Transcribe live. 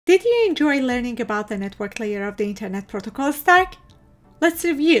Did you enjoy learning about the network layer of the Internet Protocol stack? Let's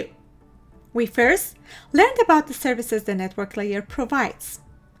review. We first learned about the services the network layer provides,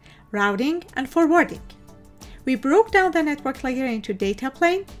 routing and forwarding. We broke down the network layer into data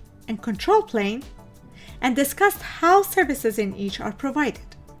plane and control plane and discussed how services in each are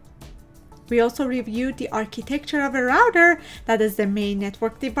provided. We also reviewed the architecture of a router that is the main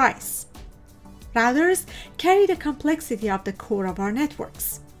network device. Routers carry the complexity of the core of our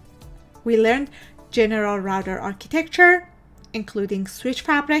networks. We learned general router architecture, including switch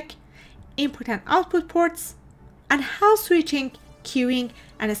fabric, input and output ports, and how switching, queuing,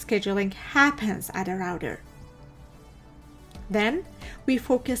 and scheduling happens at a router. Then, we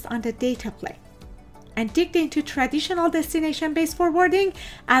focused on the data plane and digged into traditional destination-based forwarding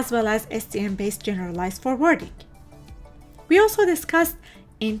as well as SDN-based generalized forwarding. We also discussed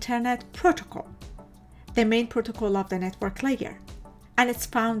Internet Protocol, the main protocol of the network layer, and its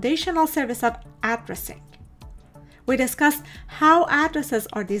foundational service of addressing. We discussed how addresses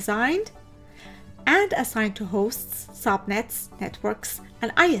are designed and assigned to hosts, subnets, networks,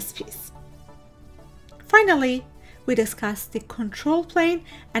 and ISPs. Finally, we discussed the control plane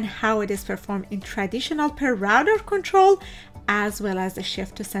and how it is performed in traditional per-router control, as well as the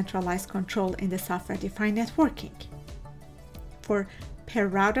shift to centralized control in the software-defined networking. For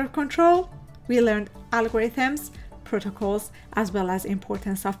per-router control, we learned algorithms, protocols, as well as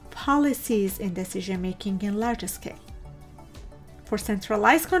importance of policies in decision-making in large scale. For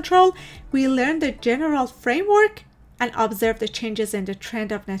centralized control, we learned the general framework and observed the changes in the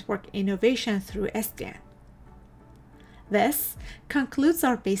trend of network innovation through SDN. This concludes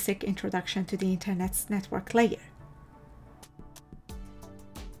our basic introduction to the Internet's network layer.